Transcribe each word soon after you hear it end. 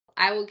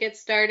I will get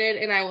started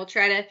and I will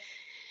try to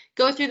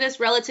go through this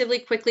relatively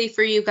quickly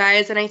for you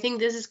guys. And I think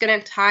this is going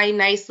to tie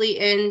nicely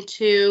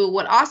into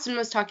what Austin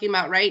was talking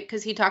about, right?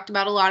 Because he talked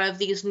about a lot of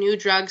these new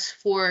drugs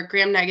for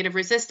gram-negative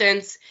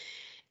resistance,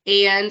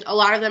 and a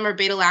lot of them are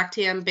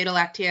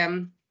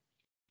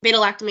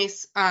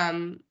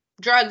beta-lactamase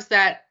drugs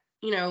that,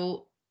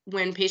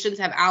 when patients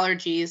have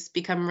allergies,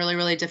 become really,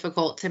 really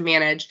difficult to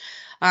manage.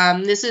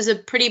 This is a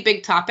pretty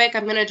big topic.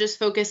 I'm going to just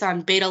focus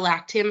on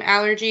beta-lactam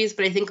allergies,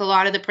 but I think a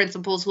lot of the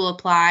principles will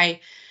apply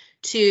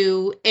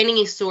to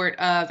any sort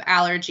of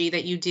allergy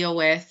that you deal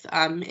with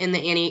in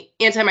the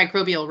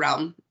antimicrobial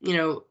realm,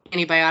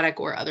 antibiotic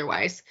or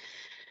otherwise.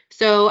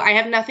 So I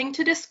have nothing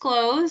to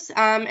disclose,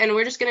 and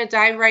we're just going to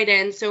dive right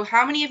in. So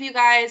how many of you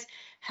guys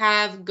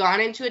have gone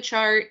into a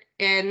chart,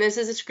 and this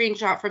is a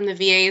screenshot from the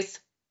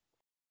VA's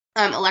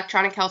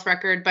electronic health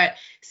record, but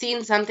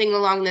seen something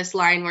along this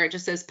line where it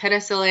just says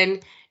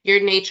penicillin,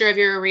 your nature of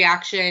your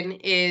reaction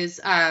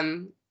is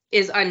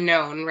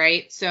unknown,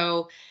 right?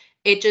 So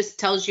it just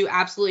tells you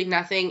absolutely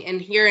nothing.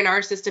 And here in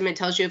our system, it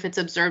tells you if it's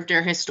observed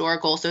or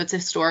historical. So it's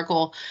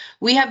historical.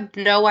 We have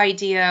no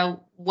idea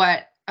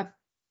what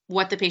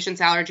the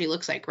patient's allergy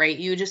looks like, right?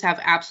 You just have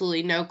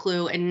absolutely no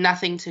clue and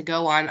nothing to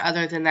go on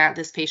other than that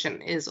this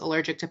patient is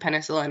allergic to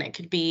penicillin. It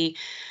could be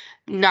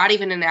not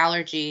even an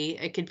allergy.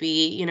 It could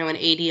be, an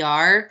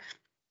ADR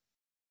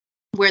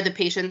where the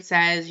patient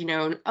says,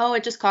 oh,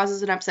 it just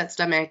causes an upset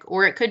stomach,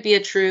 or it could be a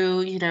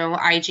true,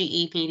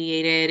 IgE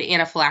mediated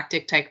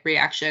anaphylactic type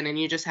reaction, and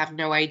you just have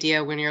no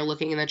idea when you're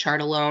looking in the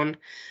chart alone.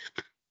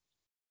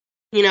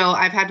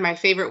 I've had my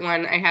favorite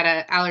one. I had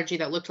an allergy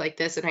that looked like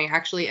this, and I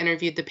actually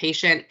interviewed the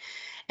patient,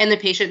 and the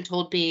patient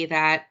told me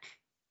that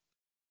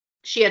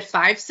she had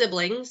 5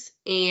 siblings,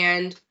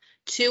 and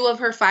 2 of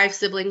her 5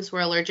 siblings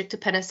were allergic to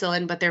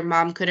penicillin, but their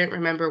mom couldn't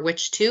remember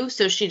which 2,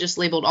 so she just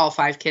labeled all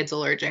 5 kids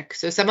allergic.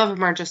 So some of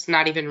them are just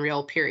not even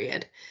real,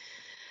 period.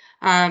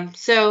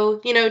 So,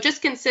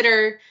 just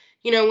consider,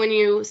 when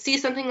you see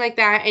something like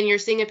that and you're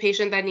seeing a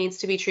patient that needs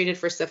to be treated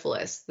for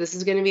syphilis, this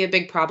is going to be a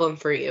big problem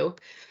for you.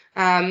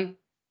 When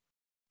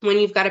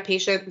you've got a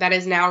patient that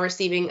is now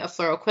receiving a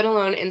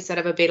fluoroquinolone instead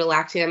of a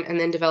beta-lactam and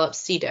then develops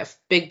C. diff,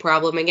 big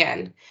problem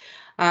again.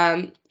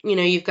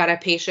 You've got a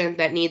patient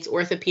that needs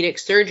orthopedic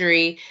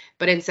surgery,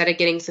 but instead of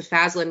getting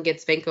cefazolin,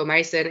 gets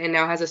vancomycin and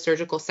now has a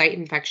surgical site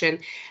infection.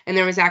 And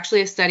there was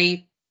actually a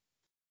study,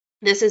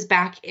 this is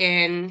back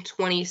in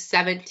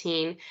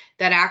 2017,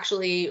 that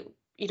actually,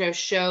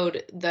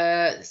 showed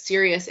the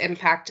serious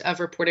impact of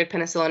reported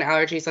penicillin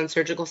allergies on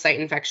surgical site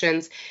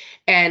infections.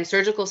 And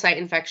surgical site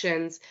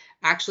infections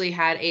actually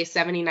had a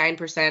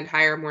 79%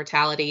 higher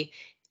mortality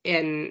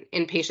in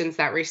patients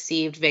that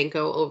received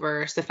vanco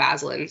over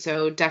cefazolin.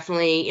 So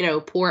definitely,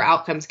 poor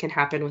outcomes can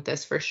happen with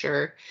this for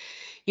sure.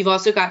 You've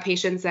also got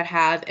patients that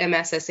have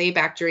MSSA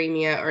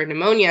bacteremia or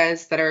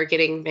pneumonias that are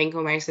getting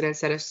vancomycin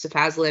instead of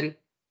cefazolin.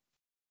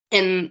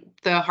 And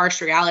the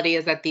harsh reality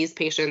is that these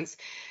patients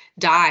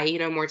die,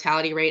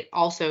 mortality rate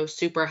also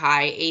super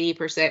high,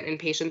 80% in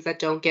patients that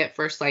don't get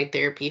first-line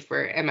therapy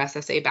for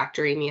MSSA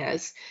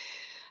bacteremias.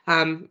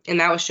 And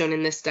that was shown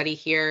in this study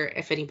here,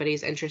 if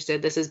anybody's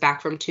interested. This is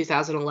back from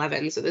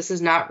 2011, so this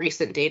is not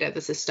recent data.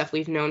 This is stuff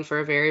we've known for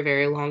a very,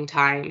 very long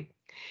time.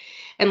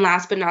 And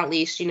last but not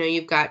least,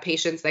 you've got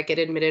patients that get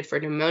admitted for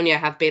pneumonia,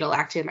 have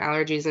beta-lactam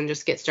allergies, and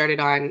just get started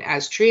on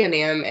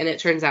aztreonam, and it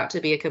turns out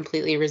to be a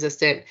completely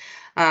resistant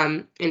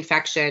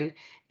infection.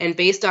 And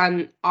based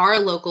on our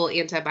local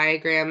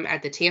antibiogram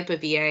at the Tampa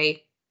VA,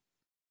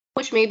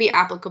 which may be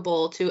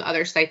applicable to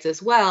other sites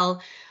as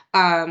well,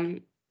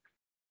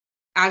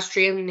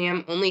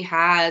 aztreonam only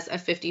has a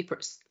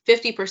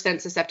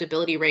 50%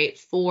 susceptibility rate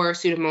for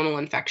pseudomonal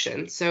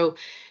infection. So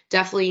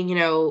definitely,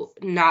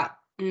 not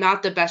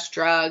the best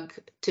drug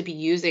to be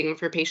using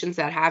for patients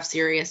that have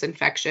serious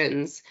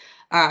infections,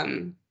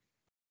 when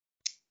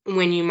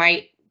you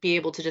might be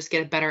able to just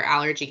get a better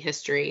allergy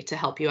history to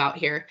help you out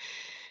here.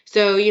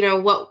 So,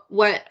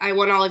 what I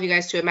want all of you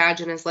guys to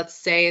imagine is, let's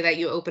say that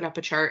you open up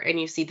a chart and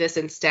you see this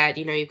instead.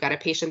 You've got a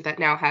patient that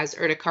now has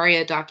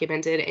urticaria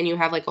documented, and you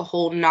have like a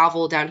whole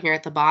novel down here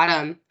at the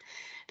bottom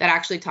that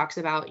actually talks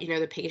about,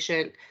 the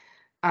patient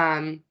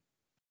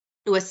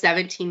was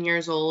 17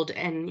 years old,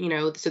 and,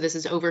 so this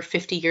is over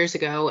 50 years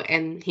ago,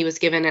 and he was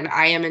given an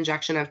IM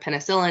injection of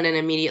penicillin, and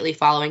immediately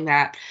following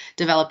that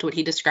developed what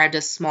he described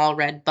as small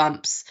red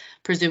bumps,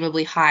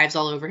 presumably hives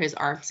all over his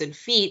arms and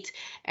feet.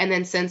 And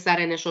then since that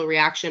initial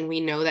reaction,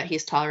 we know that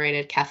he's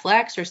tolerated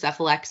Keflex or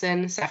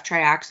cephalexin,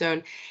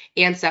 ceftriaxone,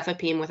 and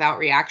cefepime without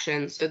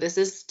reaction. So this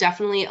is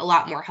definitely a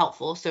lot more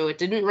helpful. So it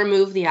didn't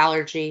remove the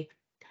allergy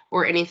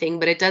or anything,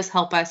 but it does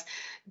help us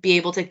be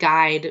able to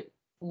guide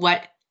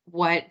what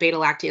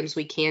beta-lactams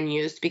we can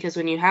use, because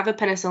when you have a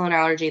penicillin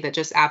allergy that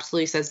just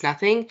absolutely says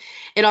nothing,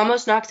 it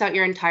almost knocks out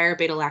your entire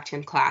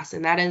beta-lactam class.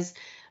 And that is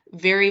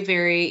very,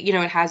 very,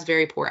 it has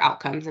very poor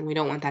outcomes, and we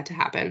don't want that to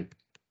happen.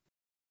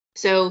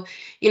 So,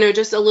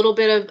 just a little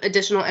bit of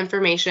additional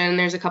information.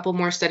 There's a couple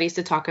more studies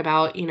to talk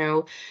about,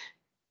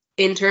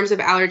 In terms of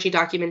allergy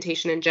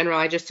documentation in general,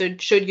 I just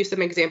showed you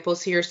some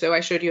examples here. So I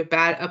showed you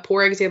a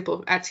poor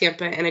example at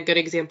Tampa and a good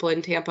example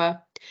in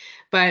Tampa.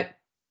 But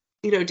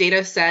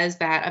data says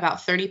that about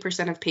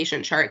 30% of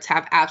patient charts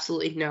have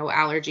absolutely no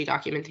allergy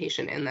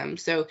documentation in them.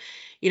 So,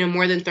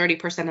 more than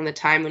 30% of the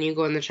time when you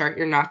go in the chart,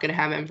 you're not going to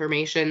have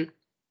information.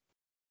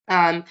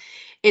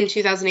 In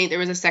 2008, there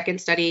was a second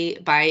study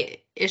by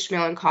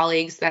Ishmael and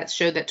colleagues that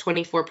showed that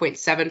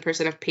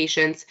 24.7% of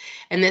patients,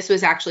 and this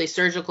was actually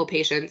surgical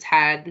patients,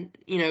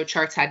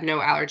 charts had no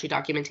allergy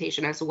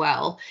documentation as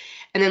well.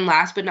 And then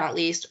last but not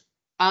least,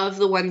 of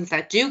the ones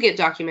that do get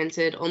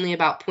documented, only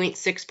about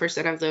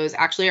 0.6% of those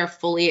actually are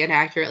fully and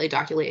accurately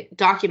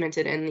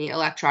documented in the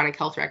electronic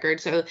health record.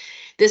 So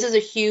this is a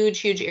huge,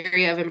 huge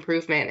area of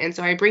improvement. And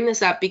so I bring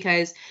this up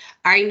because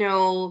I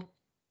know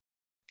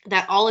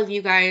that all of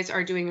you guys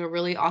are doing a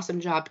really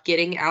awesome job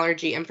getting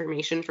allergy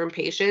information from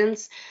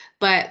patients,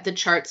 but the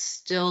charts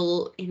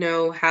still,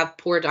 have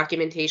poor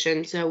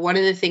documentation. So one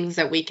of the things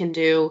that we can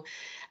do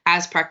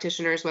as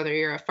practitioners, whether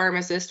you're a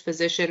pharmacist,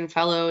 physician,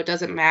 fellow, it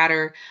doesn't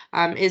matter,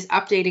 is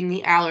updating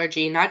the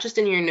allergy, not just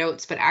in your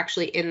notes, but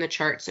actually in the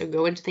chart. So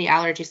go into the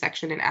allergy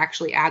section and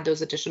actually add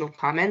those additional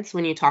comments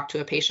when you talk to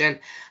a patient.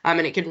 And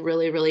it can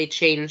really, really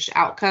change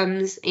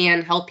outcomes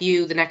and help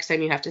you the next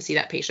time you have to see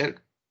that patient.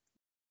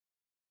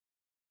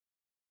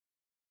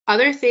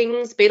 Other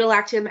things,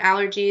 beta-lactam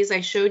allergies, I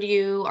showed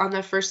you on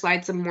the first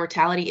slide some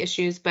mortality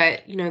issues,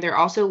 but they're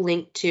also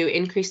linked to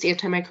increased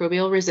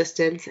antimicrobial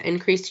resistance,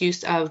 increased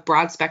use of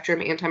broad-spectrum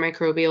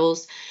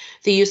antimicrobials,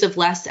 the use of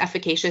less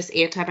efficacious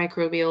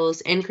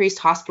antimicrobials, increased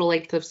hospital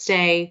length of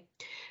stay,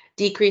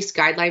 decreased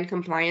guideline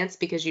compliance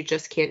because you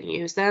just can't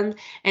use them,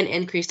 and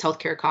increased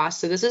healthcare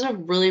costs. So this is a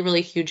really,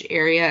 really huge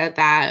area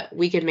that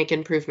we can make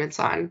improvements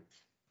on.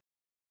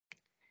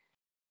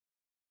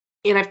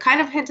 And I've kind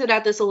of hinted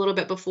at this a little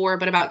bit before,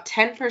 but about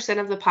 10%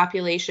 of the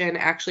population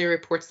actually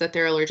reports that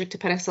they're allergic to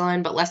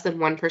penicillin, but less than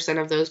 1%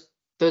 of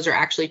those are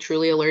actually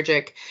truly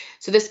allergic.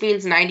 So this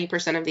means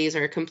 90% of these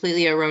are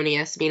completely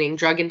erroneous, meaning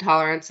drug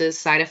intolerances,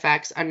 side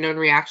effects, unknown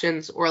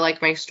reactions, or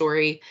like my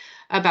story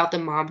about the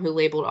mom who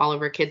labeled all of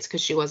her kids because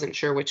she wasn't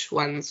sure which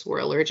ones were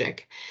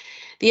allergic.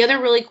 The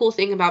other really cool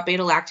thing about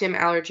beta-lactam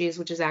allergies,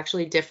 which is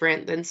actually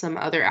different than some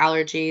other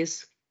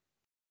allergies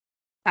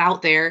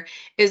out there,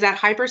 is that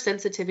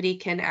hypersensitivity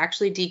can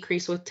actually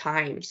decrease with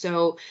time.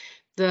 So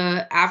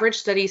the average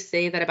studies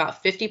say that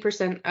about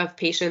 50% of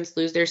patients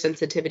lose their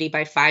sensitivity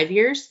by 5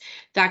 years.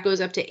 That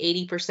goes up to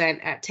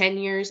 80% at 10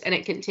 years, and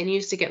it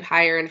continues to get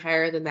higher and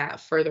higher than that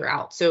further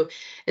out. So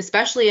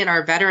especially in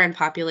our veteran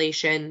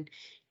population,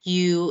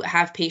 you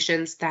have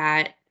patients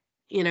that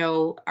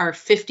are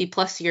 50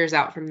 plus years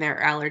out from their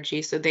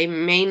allergy. So they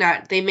may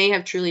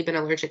have truly been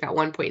allergic at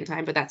one point in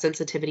time, but that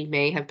sensitivity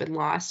may have been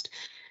lost.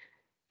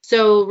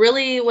 So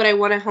really what I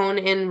want to hone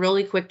in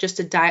really quick just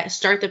to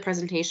start the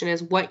presentation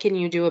is what can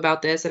you do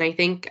about this? And I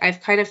think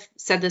I've kind of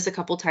said this a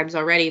couple times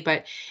already,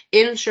 but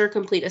ensure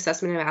complete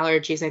assessment of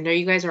allergies. I know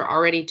you guys are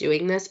already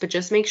doing this, but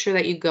just make sure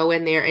that you go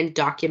in there and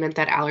document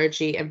that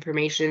allergy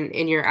information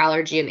in your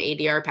allergy and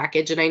ADR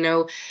package. And I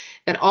know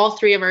that all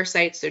three of our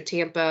sites, so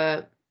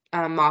Tampa,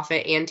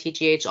 Moffitt, and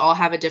TGH, all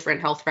have a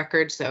different health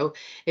record. So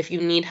if you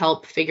need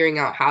help figuring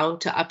out how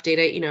to update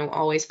it,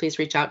 always please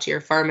reach out to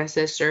your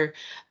pharmacist or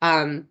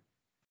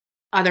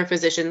other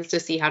physicians to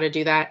see how to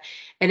do that.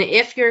 And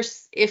if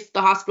the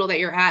hospital that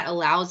you're at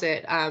allows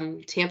it,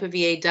 Tampa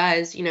VA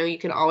does, you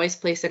can always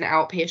place an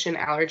outpatient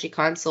allergy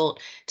consult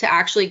to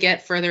actually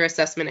get further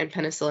assessment and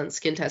penicillin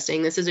skin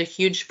testing. This is a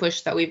huge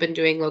push that we've been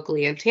doing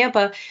locally in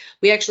Tampa.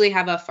 We actually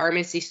have a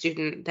pharmacy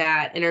student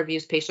that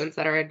interviews patients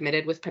that are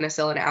admitted with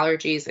penicillin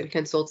allergies and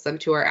consults them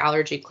to our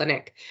allergy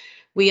clinic.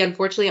 We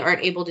unfortunately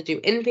aren't able to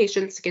do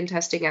inpatient skin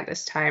testing at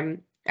this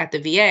time at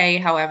the VA.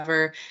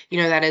 However,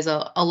 that is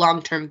a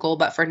long-term goal,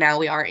 but for now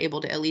we are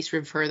able to at least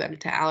refer them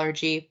to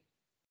allergy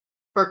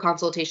for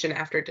consultation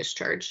after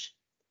discharge.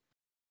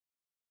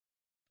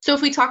 So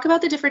if we talk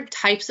about the different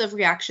types of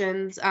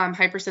reactions,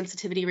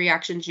 hypersensitivity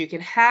reactions you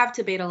can have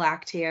to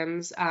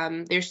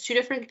beta-lactams, there's two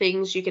different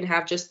things. You can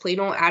have just plain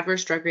old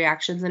adverse drug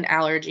reactions and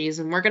allergies,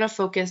 and we're going to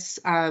focus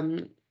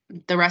the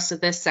rest of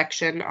this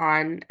section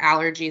on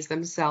allergies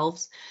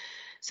themselves.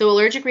 So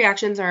allergic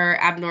reactions are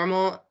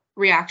abnormal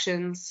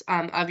reactions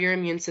of your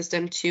immune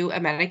system to a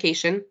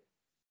medication.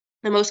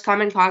 The most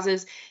common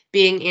causes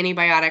being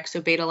antibiotics, so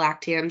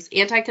beta-lactams.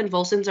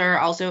 Anticonvulsants are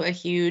also a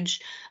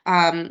huge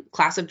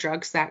class of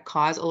drugs that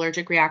cause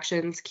allergic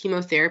reactions.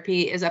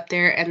 Chemotherapy is up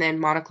there, and then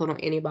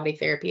monoclonal antibody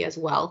therapy as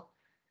well.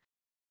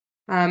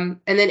 And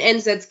then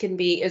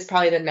NSAIDs is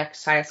probably the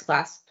next highest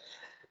class.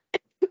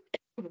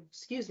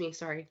 Excuse me,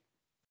 sorry.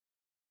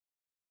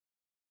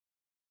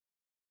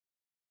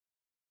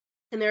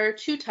 And there are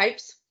two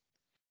types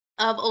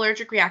of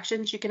allergic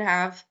reactions. You can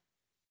have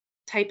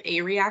type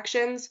A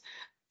reactions.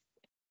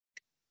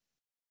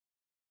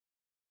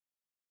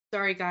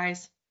 Sorry,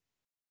 guys.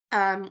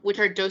 Which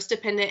are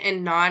dose-dependent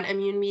and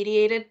non-immune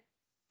mediated.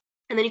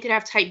 And then you can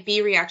have type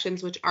B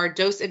reactions, which are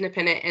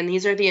dose-independent, and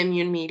these are the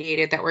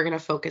immune-mediated that we're going to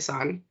focus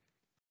on.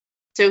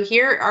 So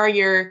here are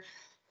your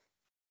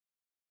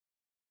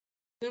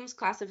Bloom's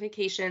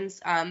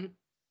classifications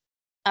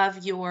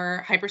of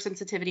your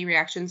hypersensitivity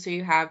reactions. So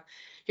you have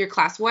your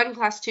class 1,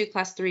 class 2,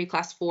 class 3,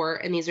 class 4,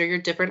 and these are your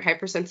different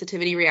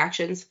hypersensitivity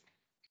reactions.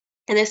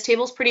 And this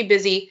table's pretty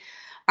busy,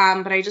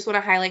 but I just want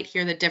to highlight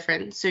here the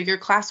difference. So your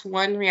class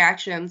 1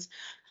 reactions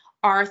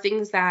are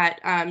things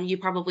that you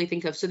probably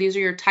think of. So these are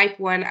your type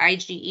 1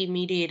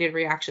 IgE-mediated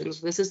reactions.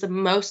 This is the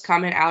most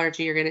common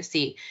allergy you're going to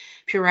see.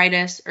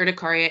 Pruritus,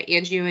 urticaria,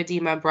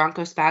 angioedema,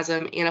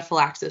 bronchospasm,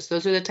 anaphylaxis.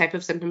 Those are the type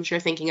of symptoms you're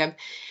thinking of.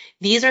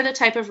 These are the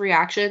type of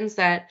reactions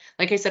that,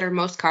 like I said, are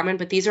most common,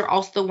 but these are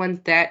also the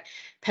ones that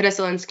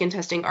penicillin skin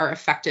testing are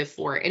effective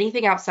for.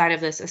 Anything outside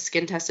of this, a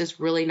skin test is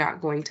really not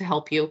going to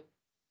help you.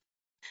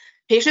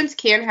 Patients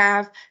can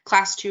have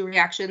class 2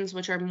 reactions,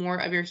 which are more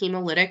of your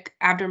hemolytic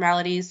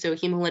abnormalities, so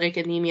hemolytic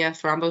anemia,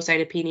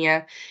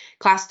 thrombocytopenia.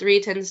 Class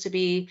 3 tends to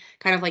be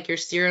kind of like your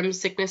serum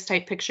sickness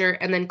type picture,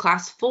 and then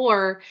class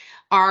 4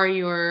 are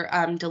your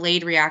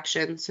delayed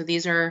reactions. So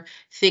these are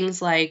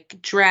things like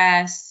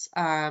DRESS,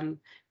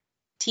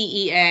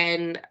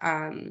 TEN,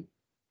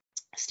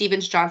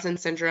 Stevens-Johnson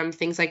syndrome,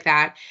 things like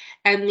that.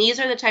 And these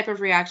are the type of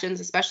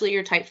reactions, especially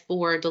your type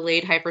 4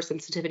 delayed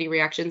hypersensitivity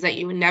reactions, that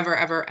you would never,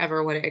 ever,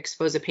 ever want to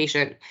expose a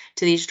patient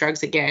to these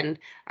drugs again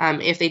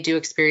if they do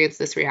experience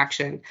this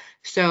reaction.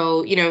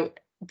 So,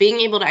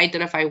 being able to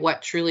identify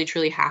what truly,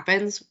 truly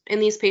happens in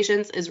these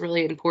patients is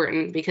really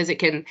important because it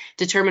can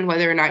determine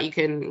whether or not you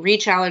can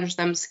re-challenge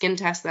them, skin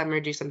test them,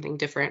 or do something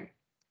different.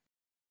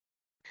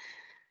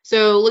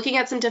 So looking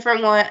at some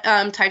different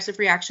types of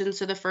reactions.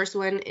 So the first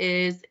one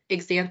is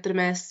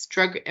exanthematous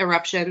drug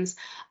eruptions,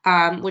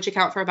 which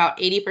account for about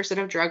 80%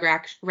 of drug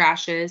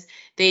rashes.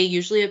 They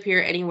usually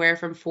appear anywhere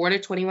from 4 to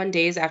 21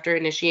 days after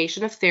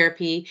initiation of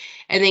therapy,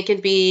 and they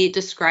can be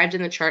described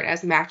in the chart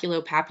as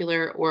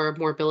maculopapular or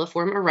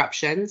morbilliform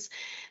eruptions.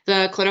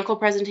 The clinical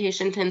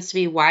presentation tends to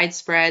be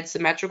widespread,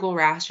 symmetrical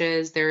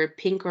rashes. They're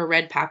pink or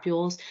red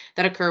papules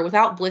that occur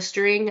without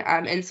blistering,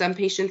 and some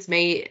patients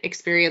may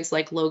experience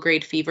like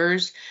low-grade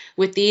fevers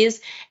with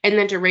these. And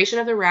the duration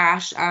of the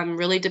rash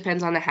really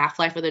depends on the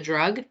half-life of the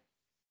drug.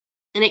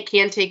 And it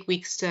can take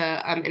weeks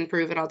to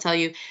improve. And I'll tell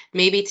you,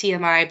 maybe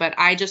TMI, but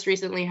I just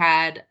recently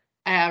had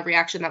a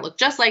reaction that looked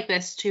just like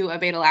this to a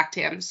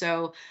beta-lactam.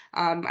 So,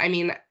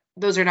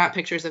 those are not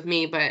pictures of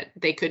me, but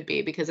they could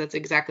be because that's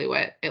exactly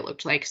what it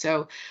looked like.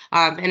 So,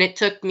 and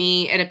it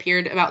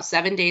appeared about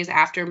 7 days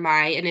after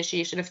my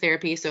initiation of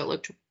therapy. So it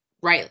looked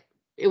right.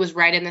 It was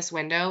right in this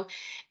window,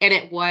 and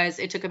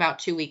it took about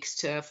 2 weeks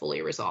to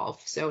fully resolve.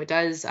 So it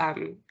does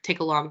take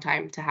a long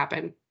time to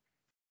happen.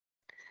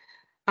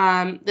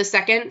 The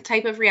second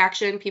type of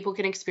reaction people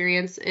can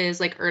experience is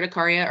like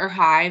urticaria or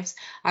hives.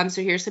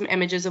 So here's some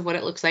images of what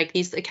it looks like.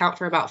 These account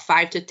for about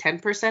 5 to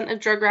 10% of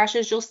drug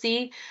rashes you'll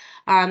see.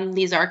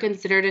 These are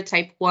considered a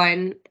type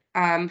 1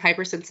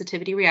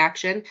 hypersensitivity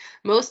reaction.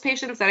 Most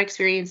patients that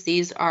experience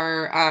these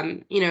are,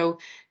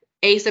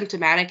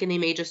 asymptomatic, and they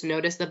may just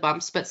notice the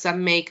bumps, but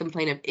some may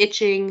complain of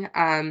itching,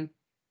 and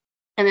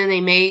then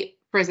they may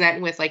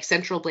present with like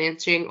central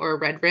blanching or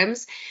red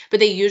rims, but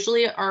they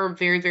usually are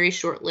very, very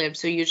short-lived,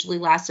 so usually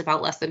last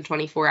about less than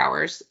 24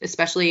 hours,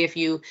 especially if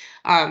you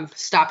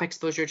stop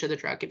exposure to the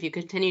drug. If you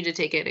continue to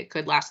take it, it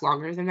could last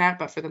longer than that,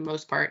 but for the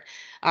most part,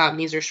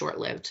 these are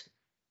short-lived.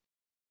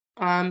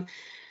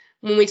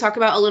 When we talk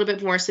about a little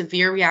bit more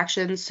severe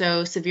reactions,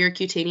 so severe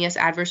cutaneous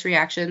adverse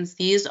reactions,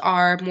 these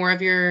are more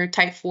of your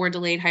type 4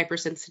 delayed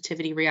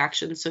hypersensitivity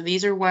reactions. So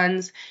these are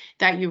ones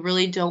that you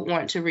really don't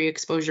want to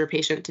re-expose your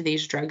patient to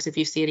these drugs if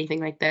you see anything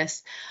like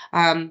this.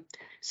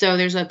 So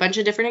there's a bunch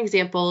of different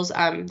examples.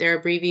 They're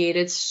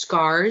abbreviated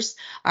SCARs.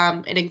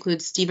 It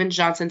includes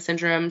Stevens-Johnson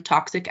syndrome,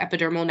 toxic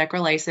epidermal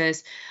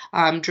necrolysis,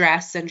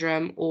 DRESS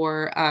syndrome,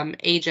 or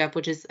AGEP,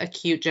 which is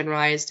acute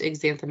generalized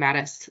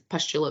exanthematous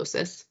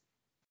pustulosis.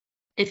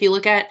 If you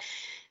look at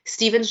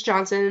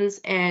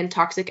Stevens-Johnson's and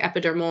toxic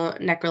epidermal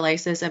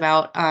necrolysis,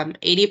 about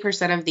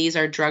 80% of these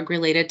are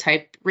drug-related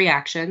type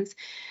reactions.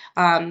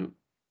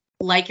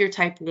 Like your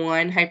type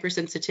 1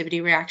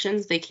 hypersensitivity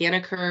reactions, they can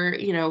occur,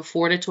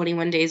 4 to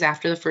 21 days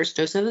after the first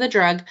dose of the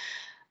drug,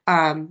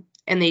 and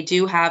they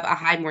do have a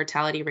high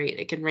mortality rate.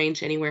 It can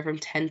range anywhere from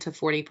 10 to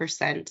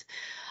 40%.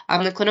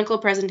 The clinical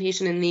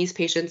presentation in these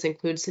patients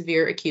includes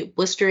severe acute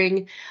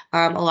blistering.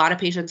 A lot of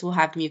patients will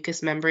have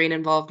mucous membrane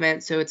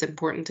involvement, so it's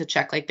important to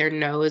check like their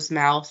nose,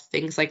 mouth,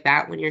 things like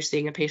that when you're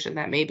seeing a patient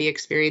that may be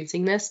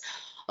experiencing this.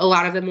 A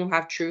lot of them will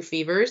have true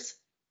fevers.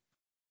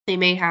 They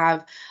may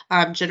have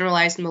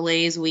generalized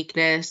malaise,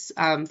 weakness,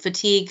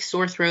 fatigue,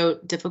 sore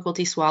throat,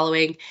 difficulty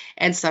swallowing,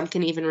 and some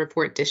can even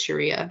report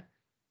dysuria.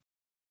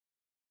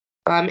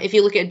 If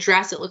you look at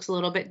DRESS, it looks a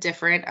little bit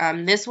different.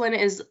 This one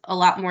is a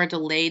lot more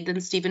delayed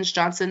than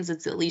Stevens-Johnson's.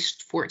 It's at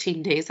least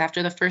 14 days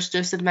after the first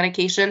dose of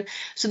medication.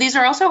 So these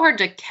are also hard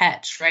to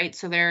catch, right?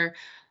 So they're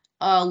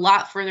a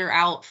lot further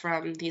out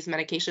from these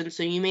medications.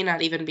 So you may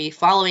not even be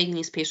following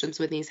these patients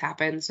when these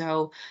happen.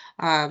 So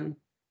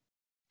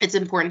it's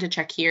important to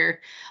check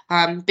here.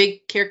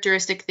 Big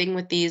characteristic thing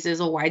with these is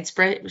a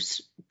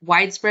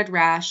widespread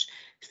rash,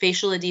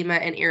 facial edema,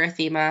 and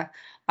erythema.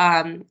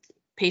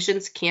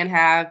 patients can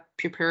have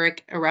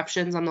purpuric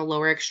eruptions on the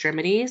lower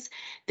extremities.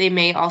 They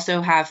may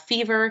also have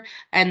fever,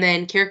 and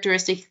then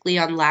characteristically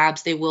on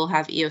labs, they will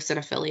have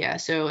eosinophilia.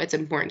 So it's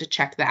important to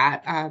check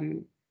that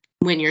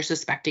when you're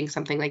suspecting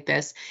something like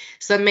this.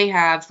 Some may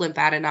have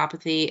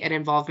lymphadenopathy and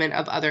involvement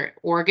of other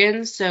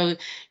organs. So,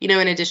 in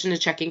addition to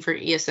checking for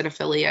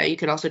eosinophilia, you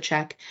could also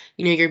check,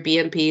 your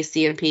BMP,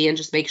 CNP, and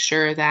just make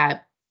sure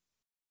that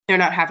they're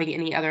not having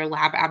any other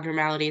lab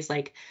abnormalities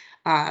like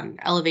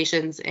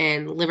elevations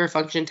in liver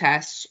function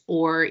tests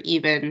or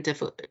even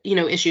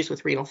issues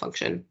with renal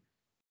function.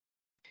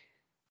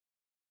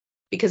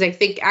 Because I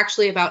think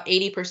actually about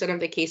 80% of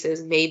the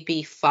cases may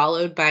be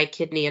followed by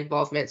kidney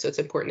involvement, so it's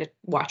important to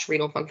watch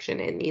renal function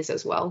in these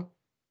as well.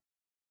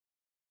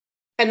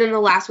 And then the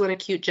last one,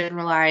 acute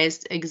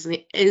generalized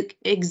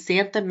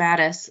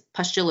xanthomatous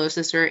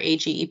pustulosis, or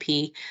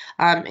AGEP.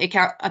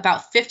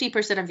 About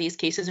 50% of these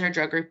cases are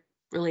drug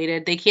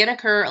related. They can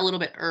occur a little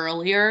bit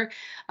earlier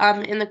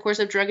in the course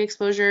of drug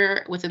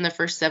exposure within the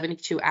first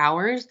 72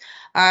 hours.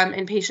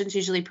 And patients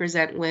usually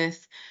present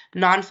with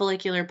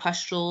non-follicular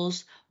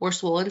pustules or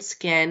swollen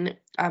skin.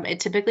 It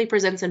typically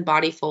presents in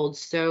body folds.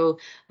 So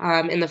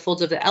in the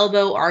folds of the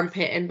elbow,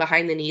 armpit, and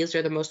behind the knees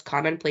are the most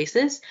common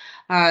places.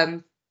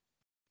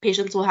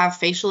 Patients will have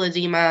facial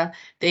edema.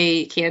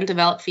 They can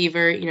develop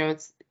fever.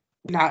 It's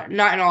not in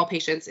all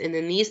patients. And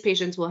then these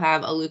patients will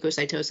have a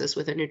leukocytosis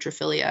with a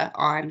neutrophilia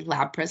on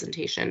lab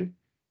presentation.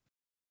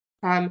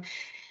 And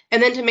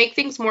then to make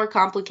things more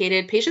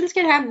complicated, patients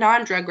can have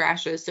non-drug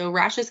rashes. So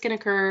rashes can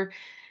occur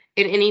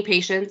in any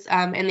patients,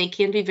 and they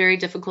can be very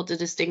difficult to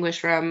distinguish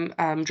from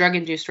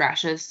drug-induced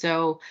rashes.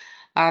 So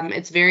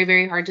it's very,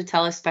 very hard to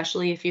tell,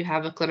 especially if you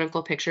have a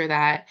clinical picture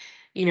that,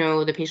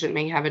 the patient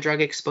may have a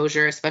drug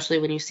exposure, especially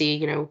when you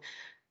see,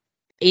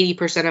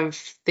 80% of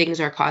things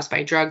are caused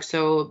by drugs.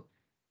 So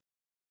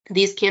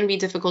these can be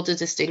difficult to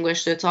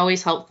distinguish. So it's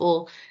always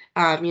helpful,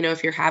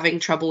 if you're having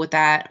trouble with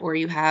that or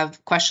you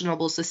have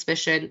questionable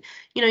suspicion,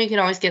 you can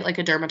always get like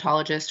a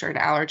dermatologist or an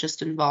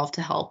allergist involved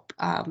to help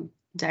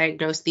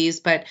diagnose these.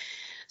 But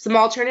some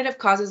alternative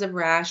causes of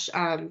rash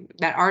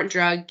that aren't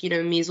drug,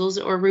 measles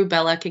or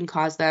rubella can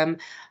cause them.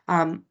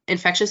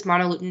 Infectious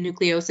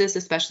mononucleosis,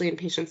 especially in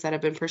patients that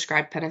have been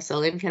prescribed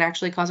penicillin, can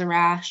actually cause a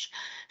rash.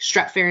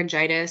 Strep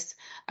pharyngitis,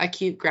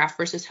 acute graft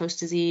versus host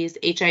disease,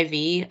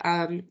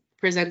 HIV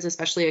presents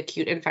especially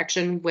acute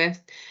infection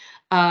with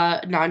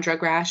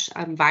non-drug rash.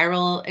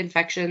 Viral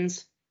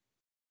infections,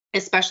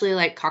 especially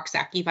like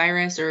Coxsackie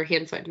virus or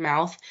hand, foot, and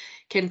mouth,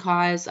 can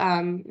cause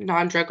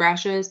non-drug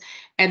rashes,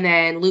 and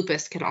then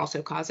lupus can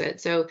also cause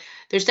it. So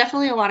there's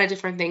definitely a lot of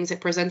different things.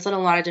 It presents in a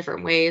lot of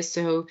different ways.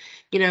 So,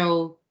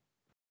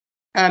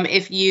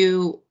 if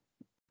you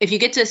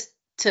get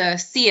to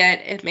see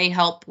it, it may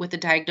help with the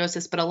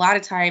diagnosis, but a lot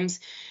of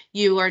times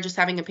you are just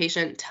having a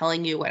patient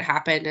telling you what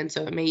happened, and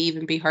so it may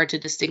even be hard to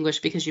distinguish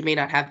because you may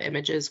not have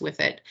images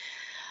with it.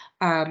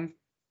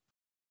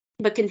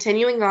 But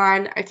continuing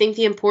on, I think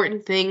the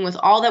important thing with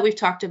all that we've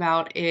talked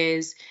about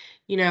is,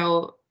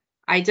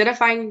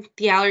 identifying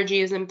the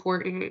allergy is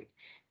important,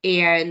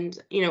 and,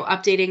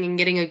 updating and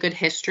getting a good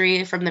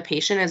history from the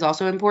patient is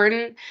also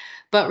important.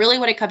 But really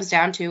what it comes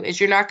down to is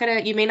you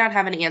may not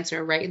have an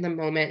answer right in the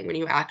moment when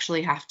you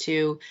actually have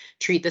to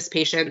treat this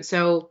patient.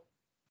 So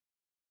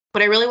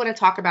what I really want to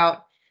talk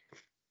about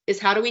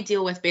is how do we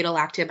deal with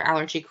beta-lactam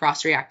allergy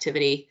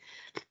cross-reactivity?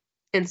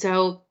 And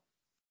so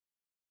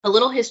a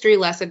little history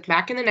lesson,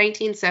 back in the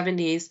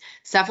 1970s,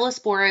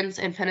 cephalosporins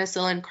and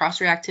penicillin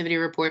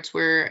cross-reactivity reports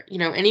were,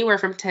 anywhere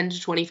from 10 to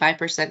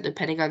 25%,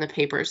 depending on the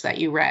papers that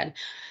you read.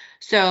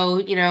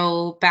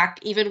 So, back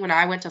even when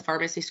I went to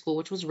pharmacy school,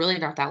 which was really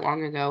not that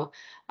long ago,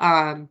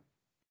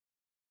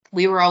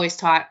 we were always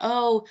taught,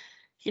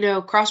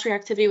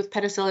 cross-reactivity with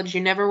penicillins,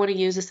 you never want to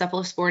use a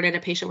cephalosporin in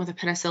a patient with a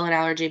penicillin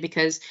allergy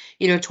because,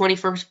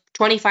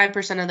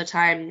 25% of the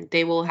time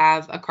they will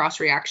have a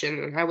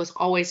cross-reaction. And I was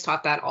always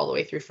taught that all the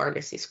way through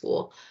pharmacy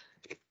school.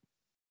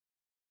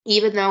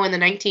 Even though in the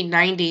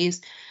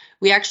 1990s,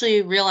 we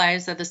actually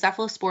realized that the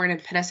cephalosporin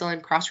and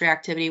penicillin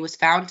cross-reactivity was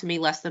found to be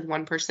less than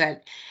 1%.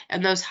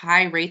 And those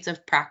high rates of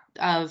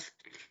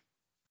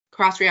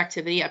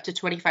cross-reactivity, up to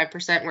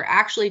 25%, were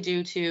actually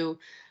due to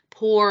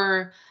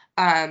poor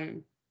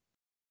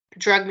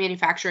drug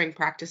manufacturing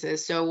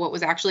practices. So what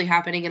was actually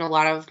happening in a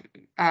lot of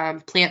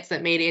plants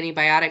that made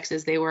antibiotics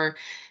is they were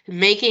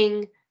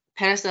making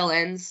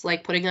penicillins,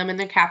 like putting them in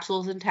their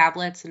capsules and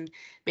tablets and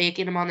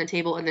making them on the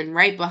table. And then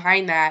right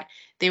behind that,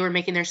 they were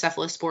making their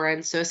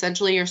cephalosporins. So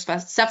essentially your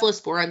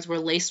cephalosporins were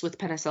laced with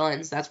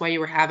penicillins. That's why you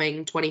were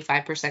having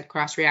 25%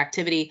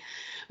 cross-reactivity,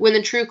 when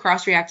the true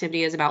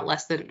cross-reactivity is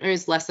less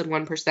than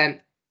 1%.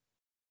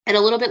 And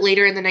a little bit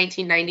later in the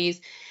 1990s,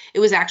 it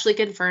was actually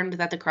confirmed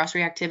that the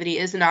cross-reactivity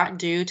is not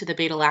due to the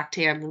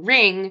beta-lactam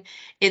ring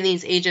in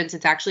these agents.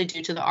 It's actually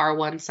due to the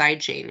R1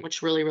 side chain,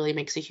 which really, really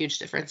makes a huge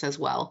difference as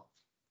well.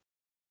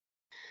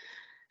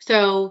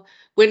 So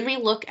When we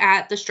look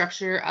at the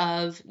structure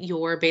of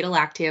your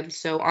beta-lactams,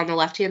 so on the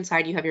left-hand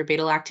side, you have your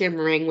beta-lactam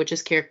ring, which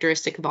is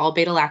characteristic of all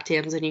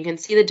beta-lactams, and you can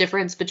see the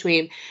difference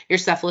between your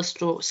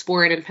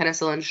cephalosporin and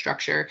penicillin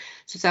structure.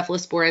 So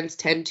cephalosporins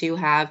tend to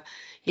have,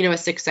 a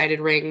 6-sided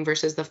ring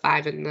versus the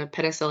 5 in the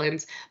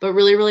penicillins. But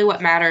really, really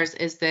what matters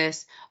is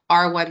this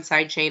R1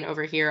 side chain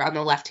over here on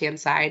the left-hand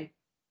side.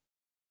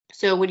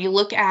 So when you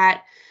look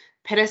at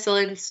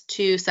penicillins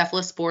to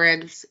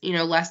cephalosporins,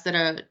 less than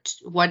a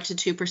 1 to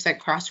 2%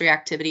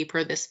 cross-reactivity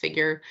per this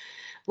figure.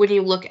 When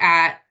you look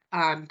at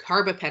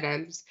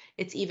carbapenems,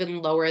 it's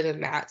even lower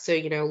than that. So,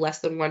 less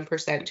than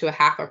 1% to a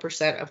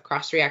 0.5% of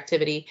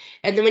cross-reactivity.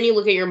 And then when you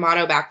look at your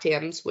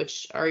monobactams,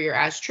 which are your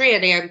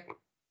aztreonam,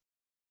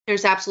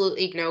 there's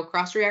absolutely no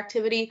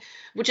cross-reactivity,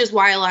 which is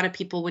why a lot of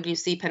people, when you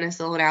see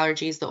penicillin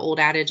allergies, the old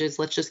adage is,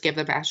 let's just give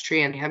them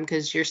aztreonam,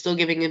 because you're still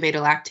giving a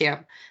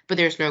beta-lactam, but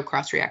there's no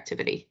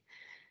cross-reactivity.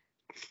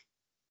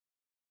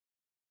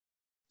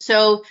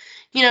 So,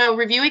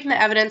 reviewing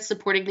the evidence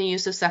supporting the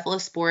use of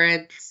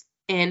cephalosporins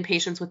in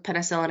patients with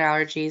penicillin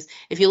allergies,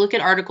 if you look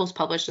at articles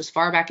published as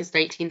far back as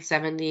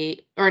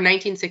 1970 or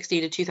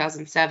 1960 to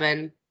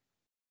 2007,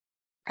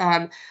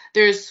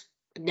 there's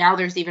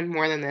even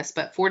more than this,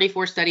 but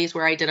 44 studies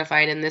were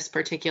identified in this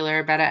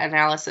particular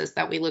meta-analysis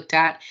that we looked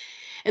at.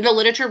 And the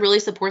literature really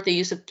support the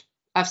use of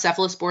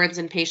cephalosporins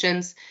in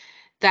patients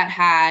that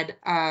had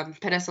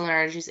penicillin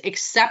allergies,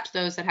 except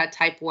those that had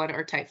type 1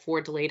 or type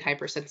 4 delayed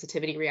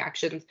hypersensitivity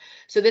reactions.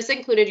 So this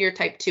included your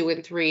type 2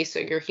 and 3, so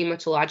your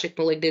hematologic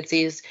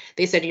malignancies.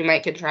 They said you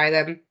might can try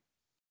them.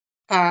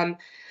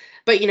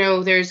 But,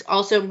 there's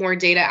also more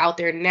data out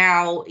there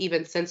now,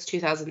 even since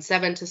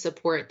 2007, to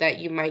support that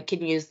you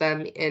can use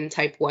them in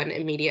type 1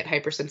 immediate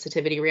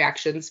hypersensitivity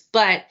reactions.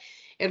 But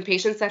in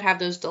patients that have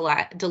those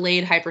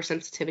delayed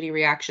hypersensitivity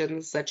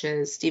reactions, such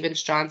as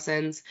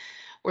Stevens-Johnson's,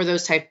 or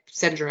those type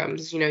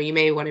syndromes, you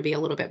may want to be a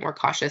little bit more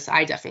cautious.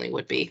 I definitely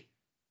would be.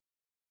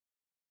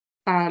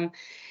 And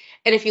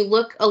if you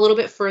look a little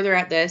bit further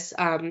at this,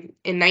 in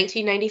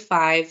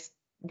 1995,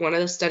 one of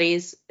the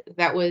studies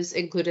that was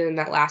included in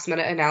that last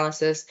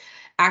meta-analysis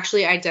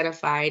actually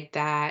identified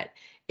that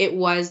it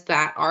was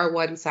that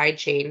R1 side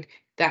chain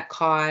that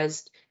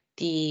caused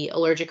the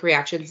allergic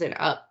reactions in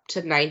up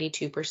to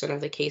 92%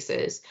 of the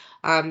cases.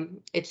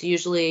 It's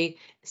usually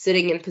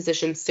sitting in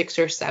position 6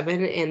 or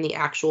 7 in the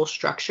actual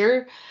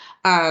structure.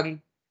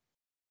 And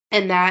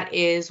that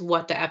is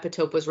what the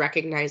epitope was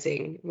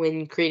recognizing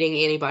when creating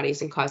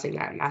antibodies and causing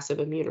that massive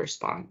immune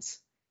response.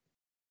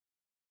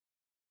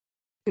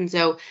 And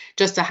so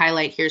just to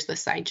highlight, here's the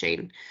side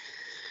chain.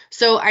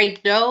 So I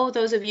know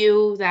those of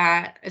you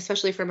that,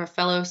 especially from a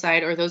fellow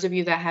side, or those of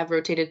you that have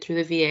rotated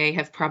through the VA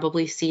have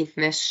probably seen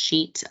this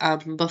sheet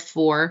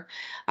before.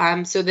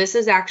 So this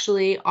is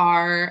actually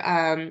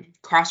our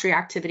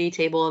cross-reactivity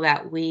table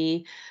that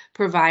we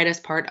provide as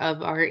part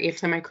of our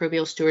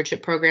antimicrobial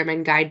stewardship program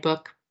and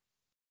guidebook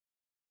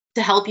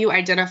to help you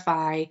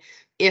identify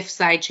if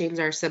side chains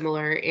are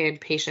similar in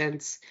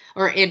patients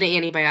or in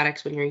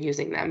antibiotics when you're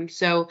using them.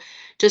 So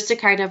just to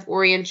kind of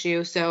orient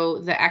you, so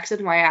the X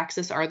and Y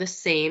axis are the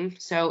same.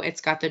 So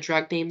it's got the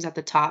drug names at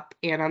the top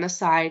and on the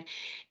side,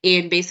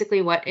 and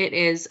basically what it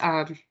is.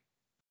 And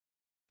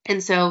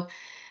so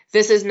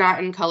this is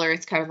not in color.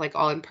 It's kind of like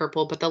all in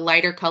purple, but the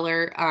lighter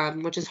color,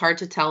 which is hard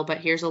to tell, but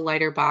here's a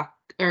lighter box,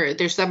 or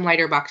there's some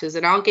lighter boxes,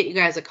 and I'll get you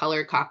guys a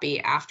colored copy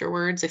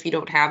afterwards if you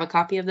don't have a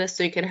copy of this,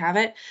 so you can have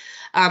it.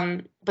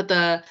 But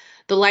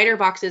the lighter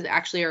boxes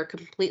actually are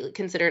completely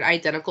considered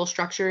identical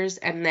structures,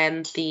 and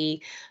then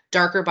the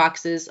darker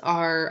boxes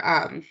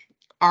are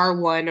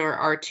R1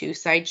 or R2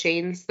 side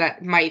chains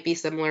that might be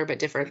similar but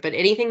different. But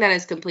anything that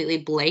is completely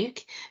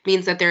blank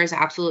means that there is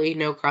absolutely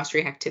no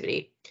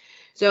cross-reactivity.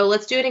 So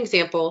let's do an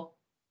example.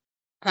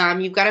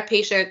 You've got a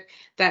patient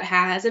that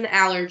has an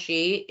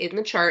allergy in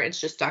the chart. It's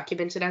just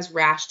documented as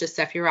rash to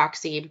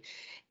cefuroxime.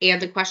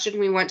 And the question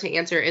we want to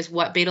answer is,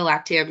 what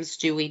beta-lactams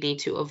do we need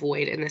to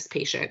avoid in this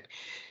patient?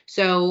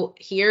 So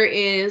here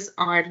is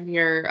on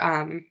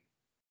your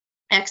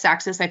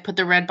x-axis, I put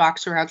the red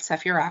box around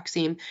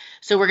cefuroxime.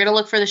 So we're going to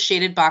look for the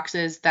shaded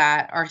boxes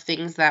that are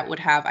things that would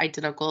have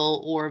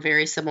identical or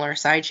very similar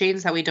side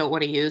chains that we don't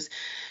want to use.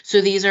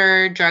 So these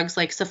are drugs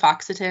like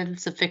cefoxitin,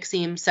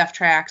 cefixime,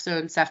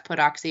 ceftriaxone,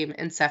 cefpodoxime,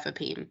 and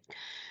cefepime.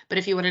 But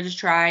if you wanted to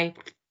try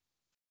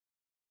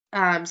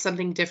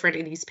something different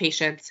in these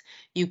patients,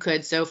 you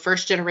could. So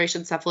first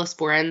generation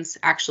cephalosporins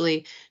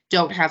actually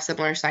don't have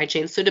similar side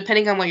chains. So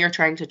depending on what you're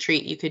trying to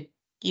treat,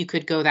 you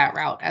could go that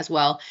route as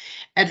well.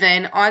 And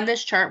then on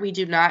this chart, we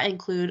do not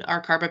include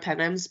our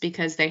carbapenems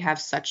because they have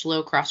such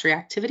low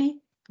cross-reactivity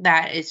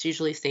that it's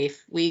usually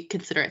safe. We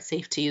consider it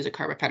safe to use a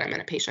carbapenem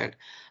in a patient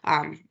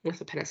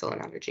with a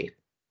penicillin allergy.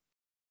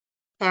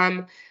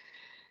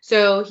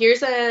 So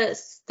here's a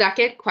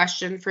second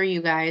question for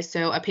you guys.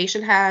 So a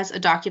patient has a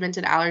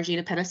documented allergy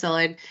to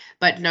penicillin,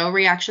 but no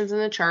reactions in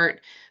the chart.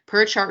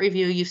 Per chart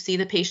review, you see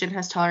the patient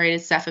has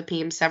tolerated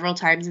cefepime several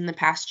times in the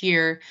past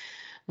year.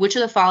 Which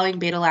of the following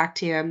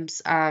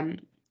beta-lactams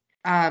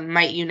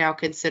might you now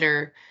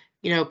consider,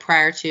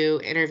 prior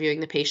to interviewing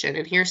the patient?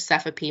 And here's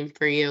cefepime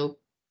for you.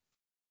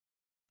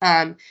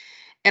 And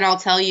I'll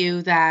tell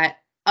you that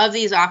of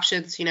these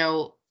options,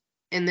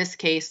 in this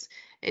case,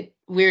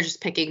 we're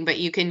just picking, but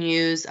you can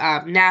use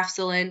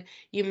nafcillin.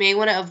 You may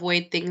want to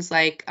avoid things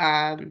like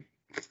since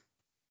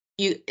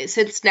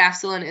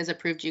nafcillin is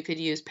approved, you could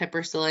use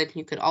piperacillin.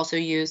 You could also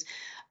use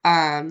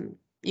cefazolin,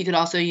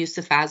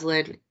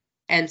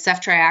 and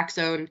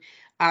ceftriaxone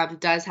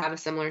does have a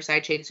similar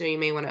side chain, so you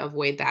may want to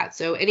avoid that.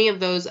 So any of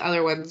those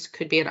other ones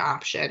could be an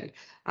option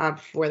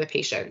for the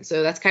patient.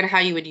 So that's kind of how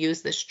you would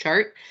use this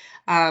chart.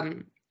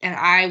 And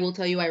I will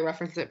tell you, I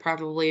reference it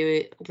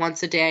probably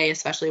once a day,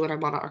 especially when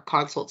I'm on our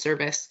consult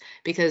service,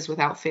 because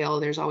without fail,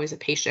 there's always a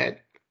patient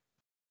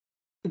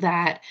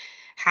that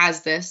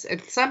has this. And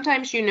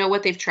sometimes you know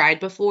what they've tried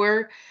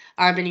before,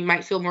 and you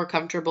might feel more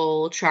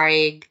comfortable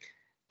trying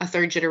a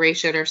third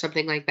generation or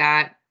something like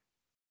that,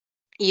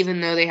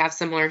 even though they have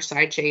similar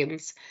side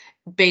chains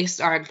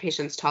based on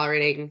patients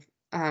tolerating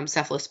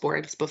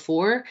cephalosporins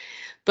before.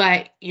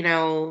 But,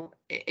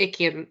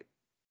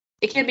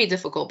 it can be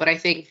difficult, but I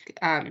think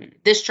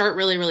this chart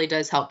really, really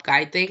does help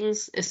guide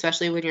things,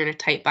 especially when you're in a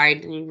tight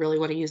bind and you really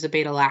want to use a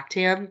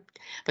beta-lactam,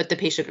 but the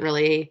patient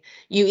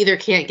you either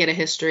can't get a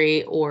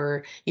history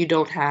or you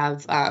don't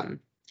have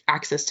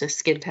access to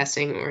skin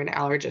testing or an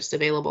allergist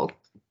available.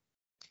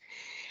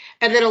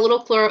 And then a little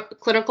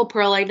clinical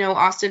pearl. I know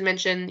Austin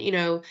mentioned,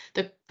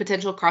 the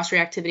potential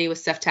cross-reactivity with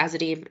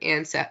ceftazidime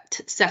and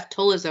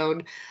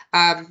ceftolozane,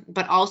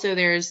 but also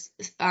there's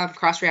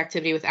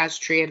cross-reactivity with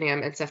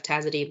aztreonam and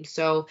ceftazidime.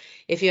 So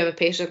if you have a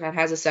patient that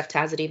has a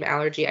ceftazidime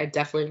allergy, I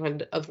definitely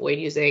would avoid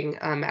using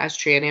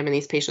aztreonam in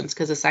these patients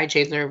because the side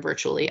chains are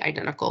virtually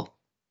identical.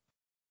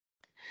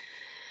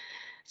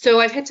 So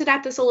I've hinted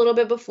at this a little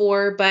bit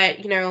before, but,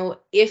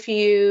 if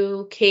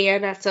you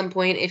can at some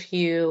point, if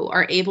you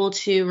are able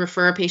to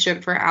refer a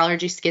patient for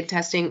allergy skin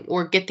testing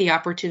or get the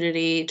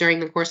opportunity during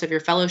the course of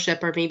your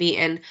fellowship or maybe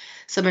in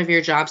some of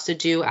your jobs to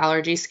do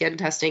allergy skin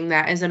testing,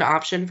 that is an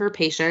option for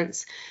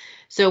patients.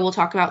 So we'll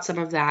talk about some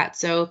of that.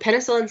 So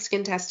penicillin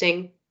skin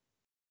testing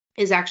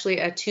is actually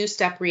a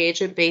 2-step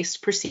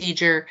reagent-based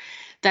procedure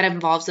that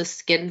involves a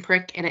skin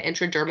prick and an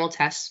intradermal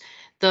test.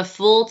 The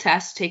full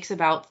test takes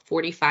about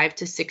 45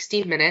 to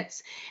 60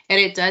 minutes, and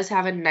it does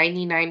have a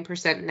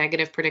 99%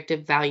 negative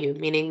predictive value,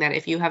 meaning that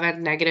if you have a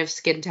negative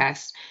skin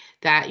test,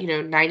 that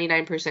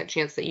 99%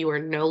 chance that you are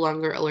no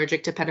longer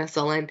allergic to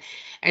penicillin.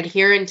 And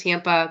here in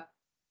Tampa,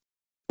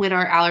 when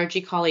our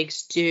allergy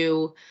colleagues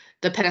do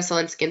the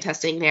penicillin skin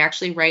testing, they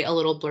actually write a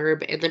little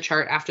blurb in the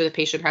chart after the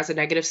patient has a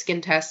negative skin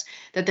test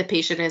that the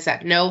patient is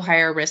at no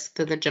higher risk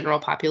than the general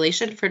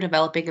population for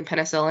developing a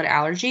penicillin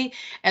allergy,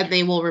 and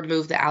they will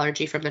remove the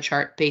allergy from the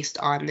chart based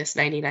on this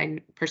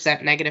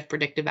 99% negative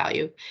predictive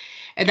value.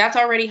 And that's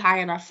already high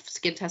enough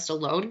skin test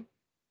alone.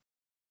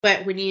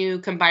 But when you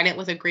combine it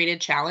with a graded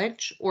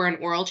challenge or an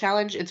oral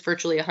challenge, it's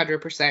virtually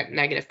 100%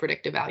 negative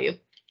predictive value.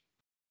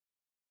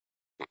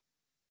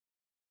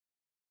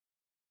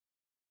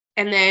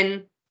 And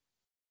then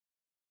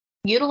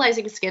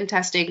utilizing skin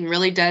testing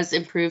really does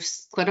improve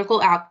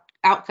clinical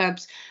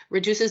outcomes,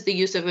 reduces the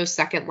use of those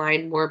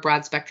second-line, more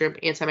broad-spectrum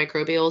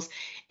antimicrobials,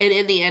 and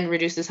in the end,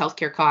 reduces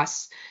healthcare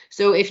costs.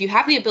 So if you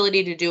have the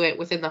ability to do it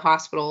within the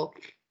hospital,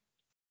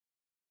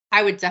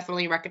 I would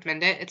definitely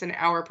recommend it. It's an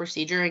hour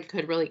procedure and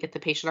could really get the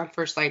patient on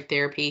first-line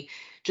therapy.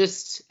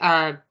 Just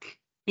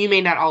you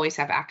may not always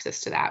have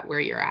access to that where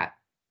you're at.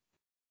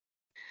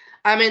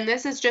 And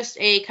this is just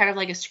a kind of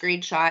like a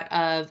screenshot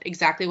of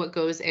exactly what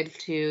goes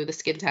into the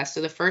skin test.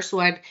 So the first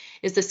one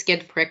is the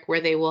skin prick,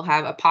 where they will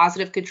have a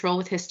positive control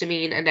with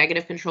histamine, a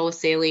negative control with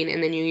saline,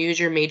 and then you use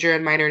your major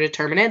and minor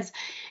determinants.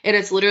 And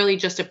it's literally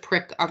just a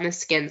prick on the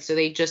skin. So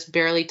they just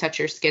barely touch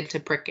your skin to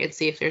prick and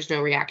see if there's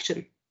no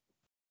reaction.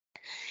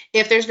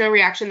 If there's no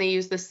reaction, they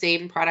use the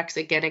same products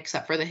again,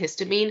 except for the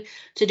histamine,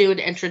 to do an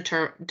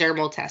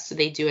intradermal test. So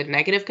they do a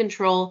negative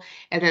control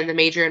and then the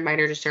major and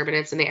minor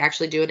determinants, and they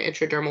actually do an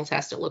intradermal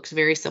test. It looks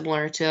very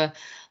similar to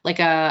like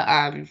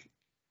a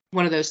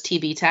one of those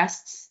TB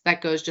tests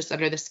that goes just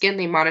under the skin.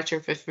 They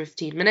monitor for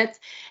 15 minutes,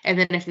 and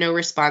then if no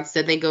response,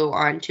 then they go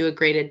on to a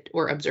graded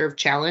or observed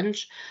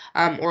challenge,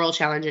 oral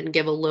challenge, and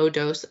give a low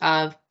dose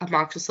of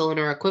amoxicillin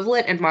or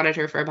equivalent and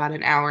monitor for about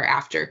an hour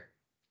after.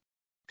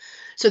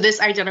 So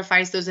this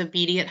identifies those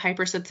immediate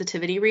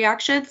hypersensitivity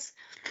reactions,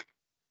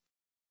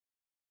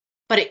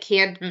 but it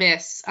can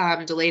miss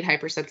delayed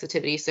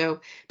hypersensitivity.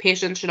 So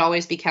patients should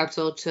always be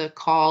counseled to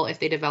call if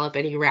they develop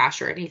any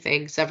rash or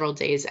anything several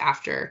days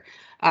after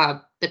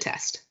the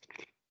test.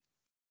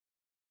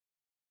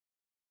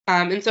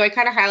 And so I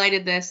kind of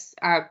highlighted this.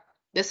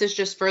 This is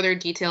just further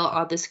detail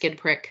on the skin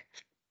prick.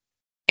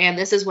 And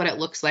this is what it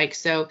looks like.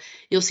 So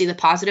you'll see the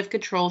positive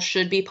control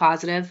should be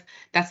positive.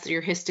 That's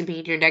your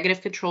histamine. Your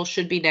negative control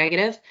should be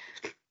negative.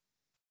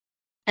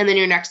 And then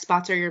your next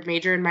spots are your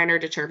major and minor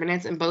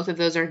determinants, and both of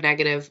those are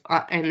negative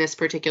in this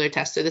particular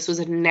test. So this was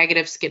a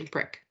negative skin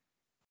prick.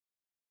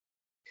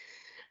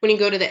 When you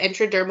go to the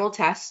intradermal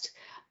test,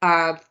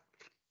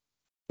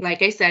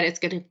 like I said, it's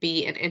going to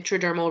be an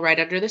intradermal right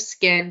under the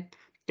skin.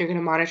 You're going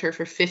to monitor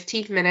for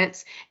 15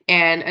 minutes,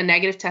 and a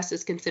negative test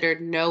is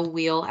considered no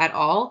wheal at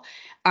all.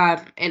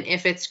 And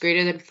if it's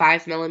greater than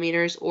 5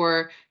 millimeters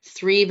or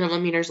 3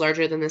 millimeters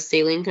larger than the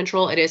saline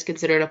control, it is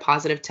considered a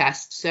positive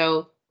test.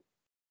 So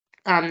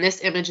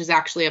this image is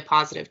actually a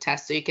positive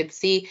test. So you can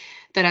see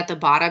that at the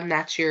bottom,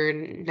 that's your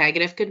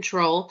negative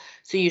control.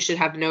 So you should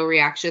have no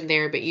reaction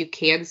there, but you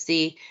can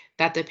see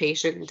that the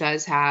patient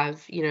does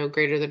have,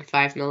 greater than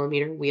 5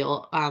 millimeter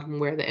wheal,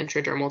 where the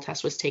intradermal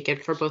test was taken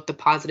for both the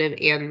positive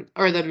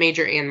or the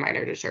major and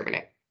minor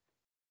determinant.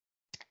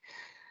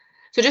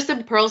 So just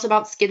some pearls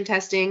about skin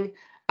testing.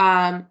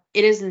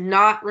 It is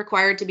not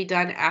required to be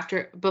done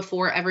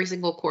before every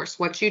single course.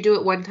 Once you do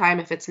it one time,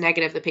 if it's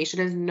negative, the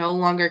patient is no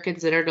longer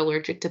considered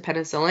allergic to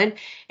penicillin,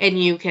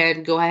 and you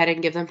can go ahead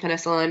and give them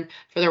penicillin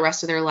for the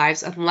rest of their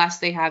lives unless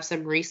they have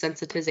some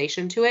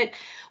resensitization to it,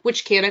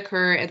 which can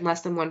occur in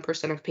less than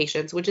 1% of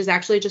patients, which is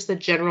actually just the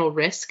general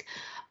risk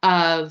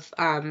of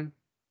penicillin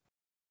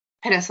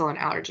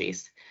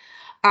allergies.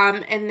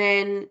 And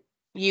then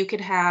you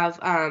could have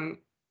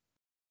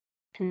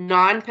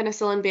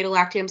non-penicillin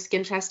beta-lactam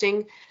skin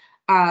testing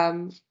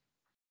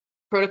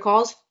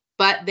protocols,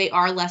 but they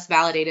are less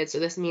validated. So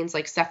this means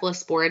like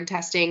cephalosporin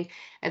testing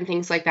and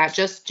things like that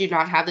just do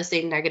not have the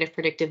same negative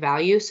predictive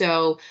value.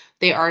 So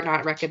they are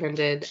not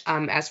recommended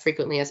as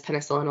frequently as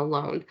penicillin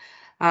alone.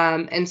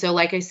 And so,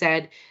 like I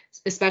said,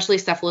 especially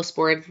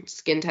cephalosporin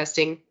skin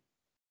testing,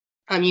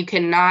 you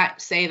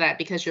cannot say that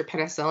because you're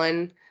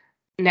penicillin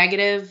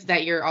negative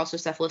that you're also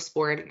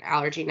cephalosporin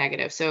allergy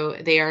negative. So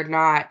they are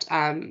not,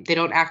 they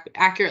don't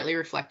accurately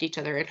reflect each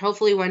other. And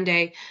hopefully one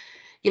day,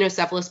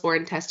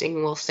 cephalosporin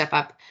testing will step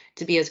up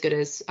to be as good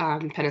as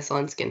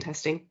penicillin skin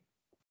testing.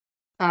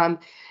 And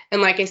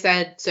like I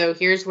said, so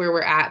here's where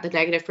we're at. The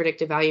negative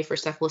predictive value for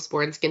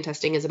cephalosporin skin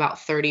testing is about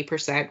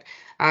 30%.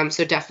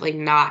 So definitely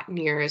not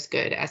near as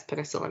good as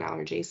penicillin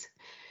allergies.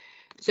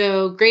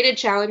 So graded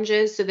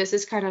challenges. So this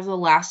is kind of the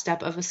last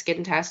step of a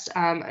skin test.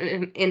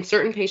 In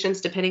certain patients,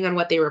 depending on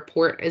what they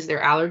report is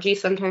their allergy,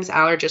 sometimes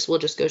allergists will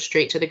just go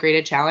straight to the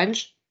graded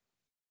challenge.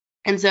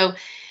 And so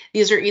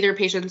these are either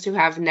patients who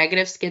have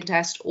negative skin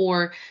test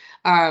or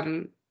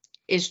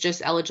is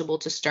just eligible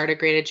to start a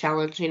graded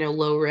challenge,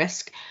 low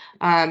risk.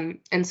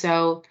 And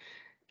so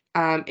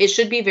it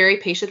should be very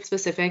patient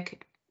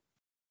specific.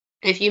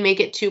 If you make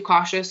it too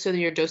cautious so that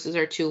your doses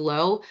are too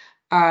low,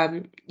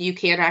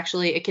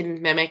 it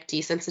can mimic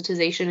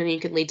desensitization and you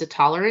can lead to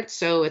tolerance.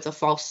 So it's a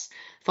false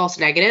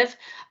negative.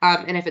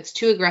 And if it's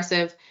too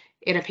aggressive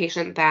in a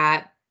patient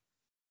that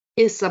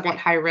is somewhat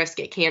high risk,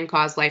 it can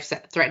cause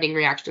life-threatening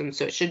reactions.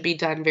 So it should be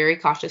done very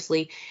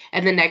cautiously.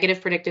 And the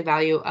negative predictive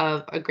value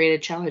of a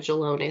graded challenge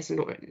alone is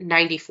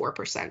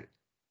 94%.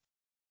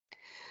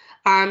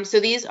 So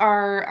these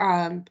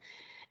are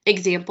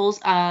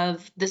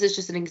this is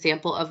just an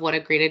example of what a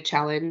graded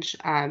challenge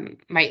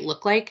might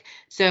look like.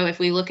 So if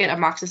we look at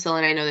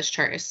amoxicillin, I know this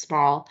chart is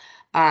small.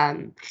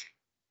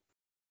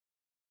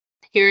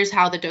 Here's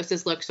how the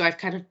doses look. So I've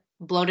kind of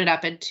blown it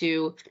up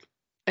into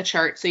a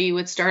chart. So you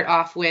would start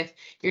off with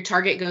your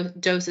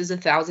target dose is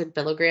 1,000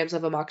 milligrams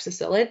of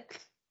amoxicillin.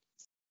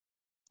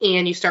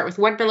 And you start with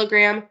 1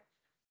 milligram.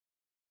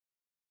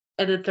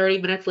 And then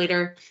 30 minutes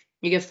later,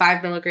 you give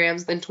 5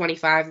 milligrams, then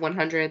 25,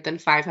 100, then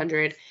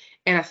 500,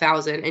 and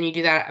 1,000. And you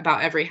do that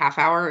about every half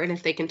hour. And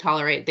if they can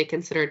tolerate, they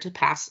consider it to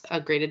pass a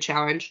graded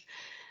challenge.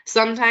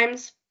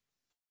 Sometimes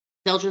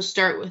they'll just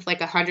start with like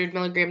 100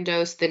 milligram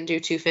dose, then do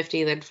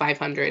 250, then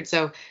 500.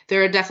 So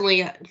there are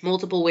definitely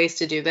multiple ways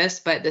to do this,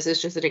 but this is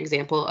just an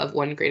example of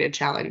one graded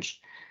challenge.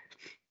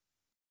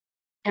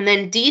 And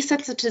then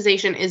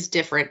desensitization is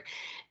different.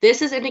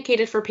 This is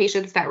indicated for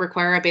patients that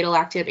require a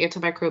beta-lactam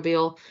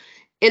antimicrobial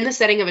in the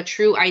setting of a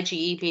true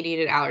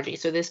IgE-mediated allergy.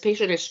 So this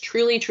patient is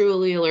truly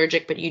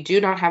allergic, but you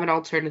do not have an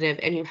alternative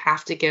and you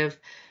have to give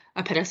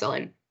a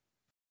penicillin.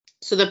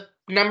 So the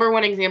number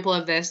one example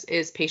of this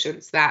is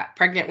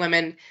pregnant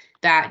women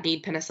that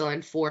need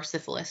penicillin for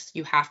syphilis.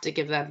 You have to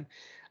give them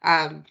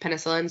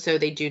penicillin, so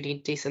they do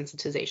need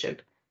desensitization.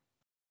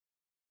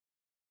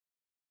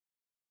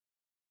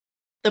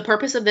 The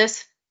purpose of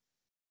this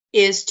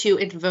is to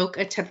invoke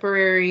a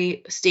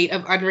temporary state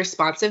of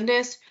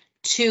unresponsiveness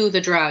to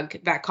the drug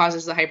that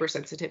causes the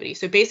hypersensitivity.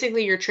 So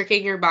basically, you're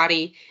tricking your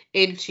body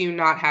into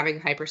not having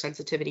a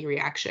hypersensitivity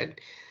reaction.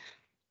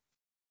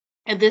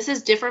 And this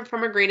is different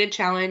from a graded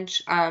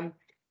challenge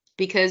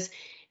because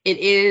it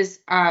is,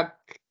 but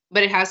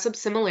it has some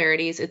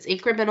similarities. It's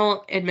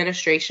incremental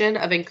administration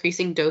of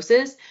increasing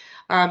doses.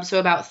 So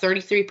about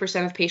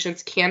 33% of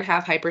patients can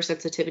have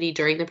hypersensitivity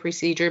during the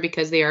procedure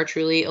because they are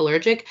truly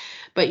allergic.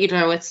 But,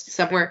 it's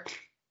somewhere,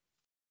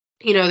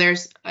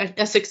 there's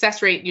a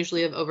success rate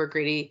usually of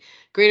greater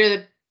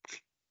than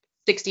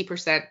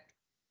 60%.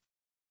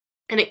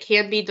 And it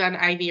can be done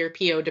IV or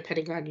PO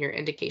depending on your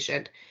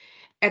indication.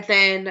 And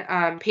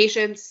then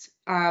patients,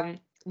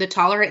 the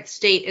tolerance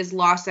state is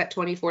lost at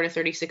 24 to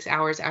 36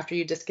 hours after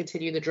you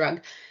discontinue the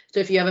drug. So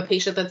if you have a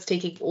patient that's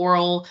taking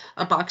oral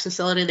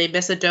amoxicillin and they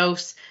miss a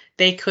dose,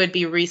 they could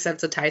be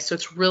resensitized. So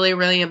it's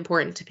really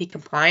important to be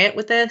compliant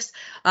with this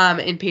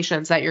in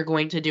patients that you're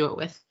going to do it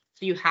with.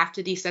 So you have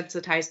to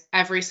desensitize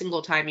every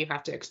single time you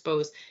have to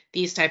expose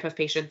these type of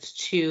patients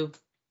to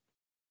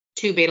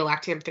to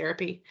beta-lactam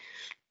therapy.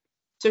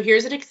 So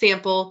here's an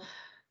example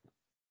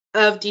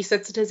of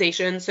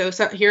desensitization.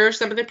 So here are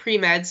some of the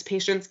pre-meds.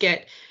 Patients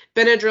get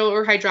Benadryl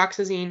or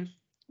hydroxyzine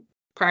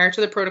prior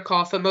to the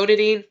protocol,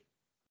 famotidine,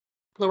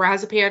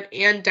 lorazepam,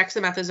 and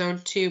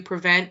dexamethasone to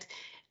prevent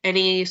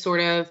any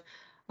sort of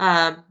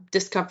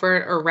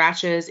discomfort or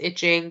rashes,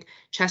 itching,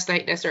 chest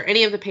tightness, or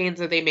any of the pains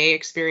that they may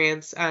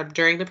experience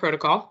during the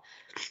protocol.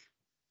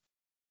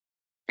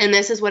 And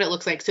this is what it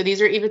looks like. So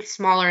these are even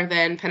smaller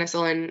than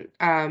penicillin,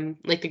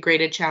 like the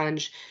graded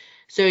challenge.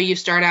 So you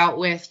start out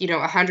with,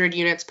 100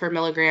 units per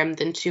milligram,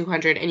 then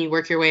 200, and you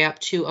work your way up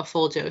to a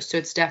full dose. So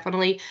it's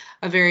definitely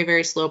a very,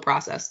 very slow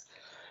process.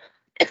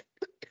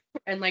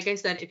 And like I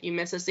said, if you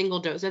miss a single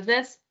dose of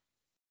this,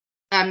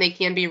 they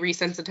can be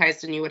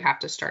resensitized and you would have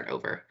to start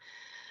over.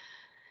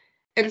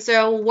 And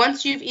so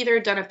once you've either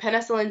done a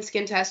penicillin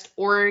skin test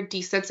or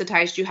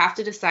desensitized, you have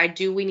to decide,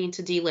 do we need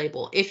to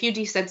delabel? If you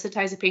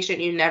desensitize a patient,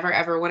 you never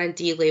ever want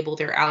to delabel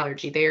their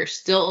allergy. They are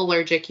still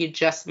allergic. You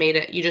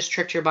just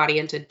tricked your body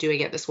into doing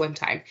it this one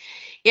time.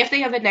 If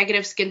they have a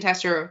negative skin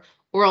test or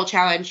oral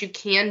challenge, you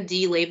can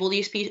delabel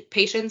these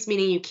patients,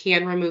 meaning you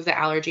can remove the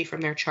allergy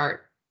from their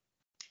chart.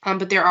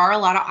 But there are a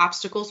lot of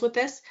obstacles with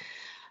this.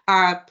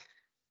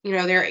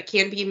 There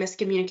can be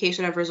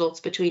miscommunication of results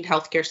between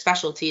healthcare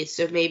specialties.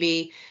 So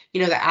maybe,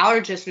 the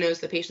allergist knows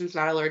the patient's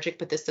not allergic,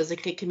 but this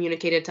doesn't get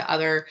communicated to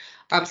other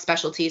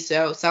specialties.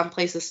 So some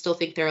places still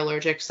think they're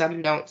allergic,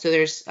 some don't. So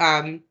there's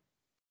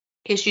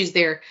issues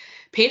there.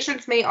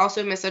 Patients may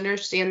also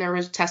misunderstand their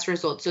test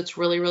results. So it's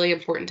really, really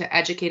important to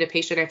educate a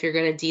patient if you're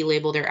going to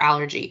delabel their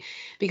allergy.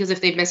 Because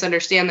if they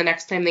misunderstand, the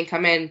next time they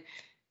come in,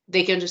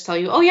 they can just tell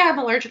you, oh yeah, I'm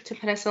allergic to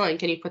penicillin.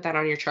 Can you put that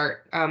on your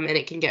chart? And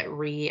it can get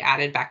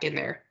re-added back in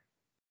there.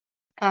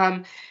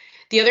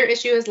 The other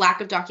issue is lack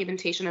of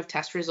documentation of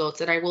test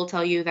results. And I will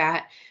tell you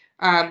that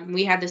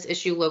we had this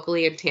issue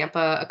locally in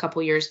Tampa a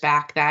couple years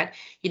back that,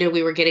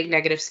 we were getting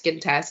negative skin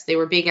tests. They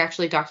were being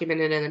actually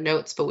documented in the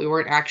notes, but we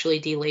weren't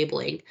actually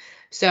delabeling.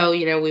 So,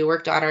 we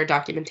worked on our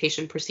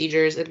documentation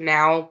procedures, and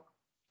now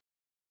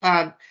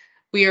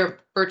we are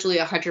virtually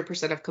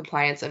 100% of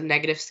compliance of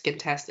negative skin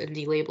tests and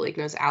delabeling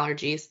those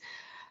allergies.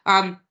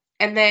 And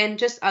then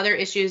just other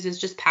issues is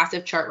just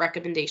passive chart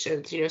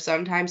recommendations.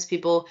 Sometimes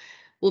people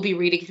will be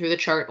reading through the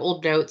chart,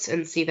 old notes,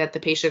 and see that the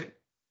patient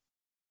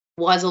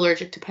was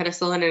allergic to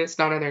penicillin and it's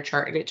not on their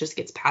chart, and it just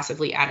gets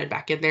passively added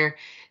back in there,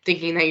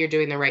 thinking that you're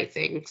doing the right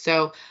thing.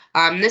 So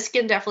this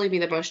can definitely be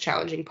the most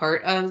challenging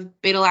part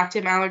of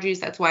beta-lactam allergies.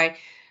 That's why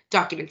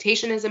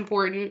documentation is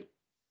important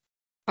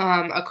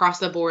across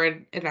the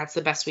board, and that's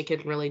the best we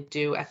can really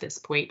do at this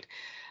point.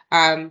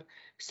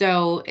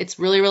 So it's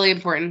really, really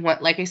important,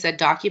 like I said,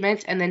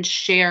 document and then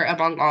share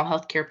among all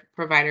healthcare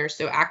providers.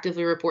 So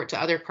actively report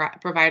to other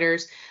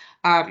providers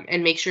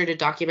and make sure to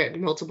document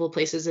in multiple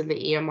places in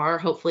the EMR,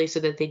 hopefully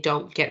so that they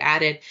don't get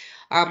added.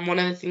 One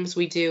of the things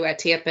we do at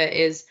Tampa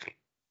is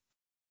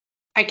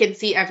I can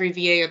see every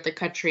VA in the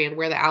country and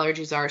where the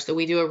allergies are. So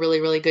we do a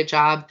really, really good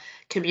job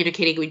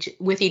communicating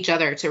with each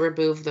other to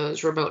remove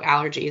those remote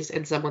allergies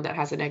in someone that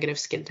has a negative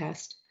skin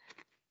test.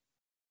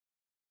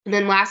 And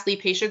then lastly,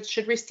 patients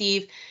should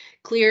receive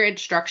clear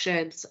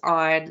instructions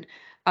on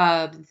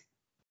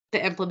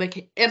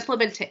the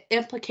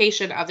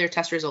implication of their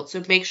test results.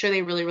 So make sure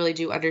they really, really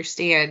do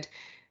understand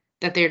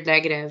that they're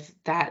negative,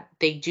 that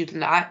they do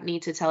not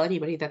need to tell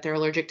anybody that they're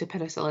allergic to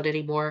penicillin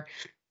anymore.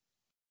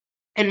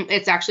 And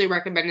it's actually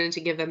recommended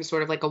to give them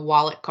sort of like a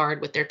wallet card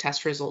with their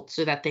test results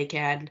so that they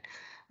can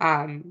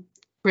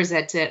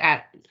present it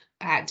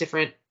at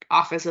different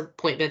office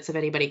appointments if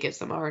anybody gives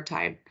them a hard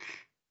time.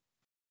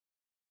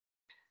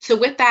 So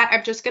with that,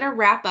 I'm just going to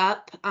wrap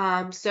up.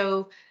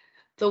 So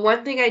the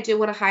one thing I do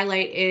want to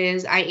highlight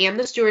is I am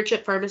the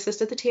stewardship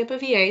pharmacist at the Tampa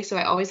VA, so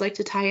I always like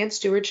to tie in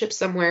stewardship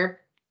somewhere.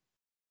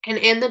 And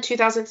in the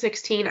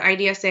 2016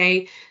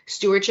 IDSA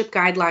stewardship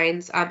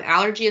guidelines,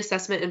 allergy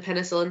assessment and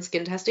penicillin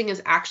skin testing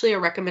is actually a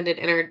recommended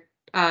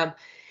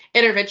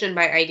intervention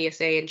by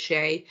IDSA and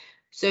SHEA.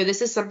 So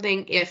this is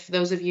something, if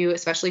those of you,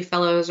 especially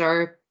fellows,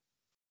 are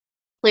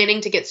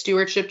planning to get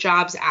stewardship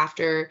jobs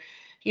after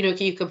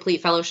you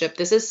complete fellowship,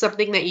 this is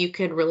something that you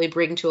can really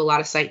bring to a lot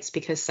of sites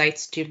because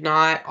sites do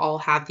not all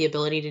have the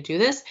ability to do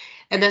this.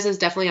 And this is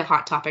definitely a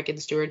hot topic in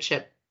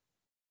stewardship.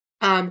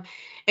 And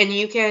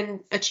you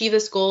can achieve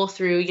this goal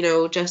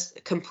through,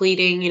 just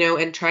completing,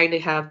 and trying to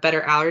have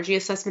better allergy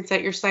assessments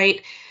at your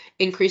site,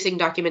 increasing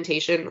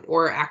documentation,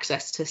 or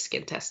access to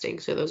skin testing.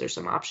 So those are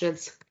some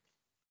options.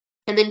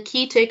 And then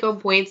key take-home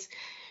points,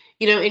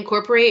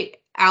 incorporate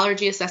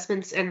allergy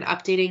assessments and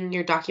updating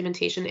your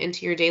documentation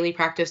into your daily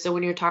practice. So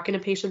when you're talking to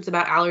patients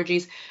about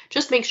allergies,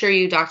 just make sure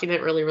you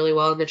document really, really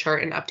well in the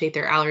chart and update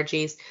their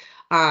allergies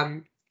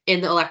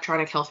in the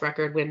electronic health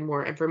record when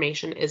more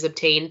information is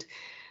obtained.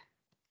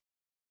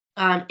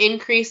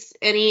 Increase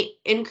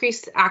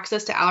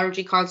access to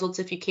allergy consults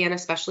if you can,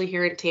 especially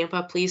here in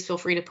Tampa. Please feel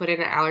free to put in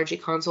an allergy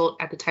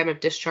consult at the time of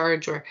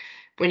discharge or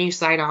when you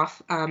sign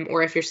off,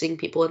 or if you're seeing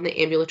people in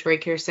the ambulatory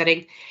care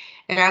setting.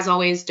 And as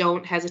always,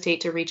 don't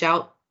hesitate to reach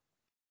out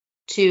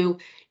to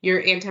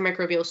your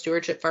antimicrobial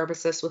stewardship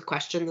pharmacist with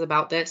questions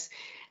about this.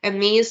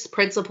 And these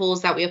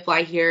principles that we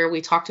apply here,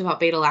 we talked about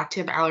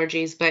beta-lactam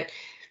allergies, but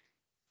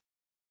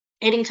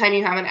anytime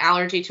you have an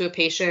allergy to a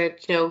patient,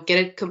 get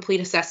a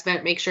complete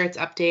assessment, make sure it's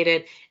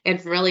updated,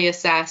 and really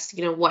assess,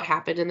 what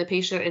happened in the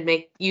patient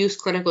and use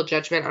clinical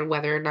judgment on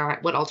whether or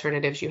not what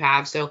alternatives you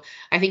have. So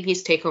I think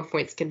these take-home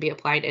points can be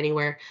applied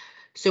anywhere.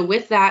 So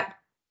with that,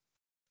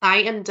 I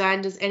am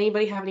done. Does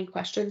anybody have any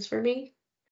questions for me?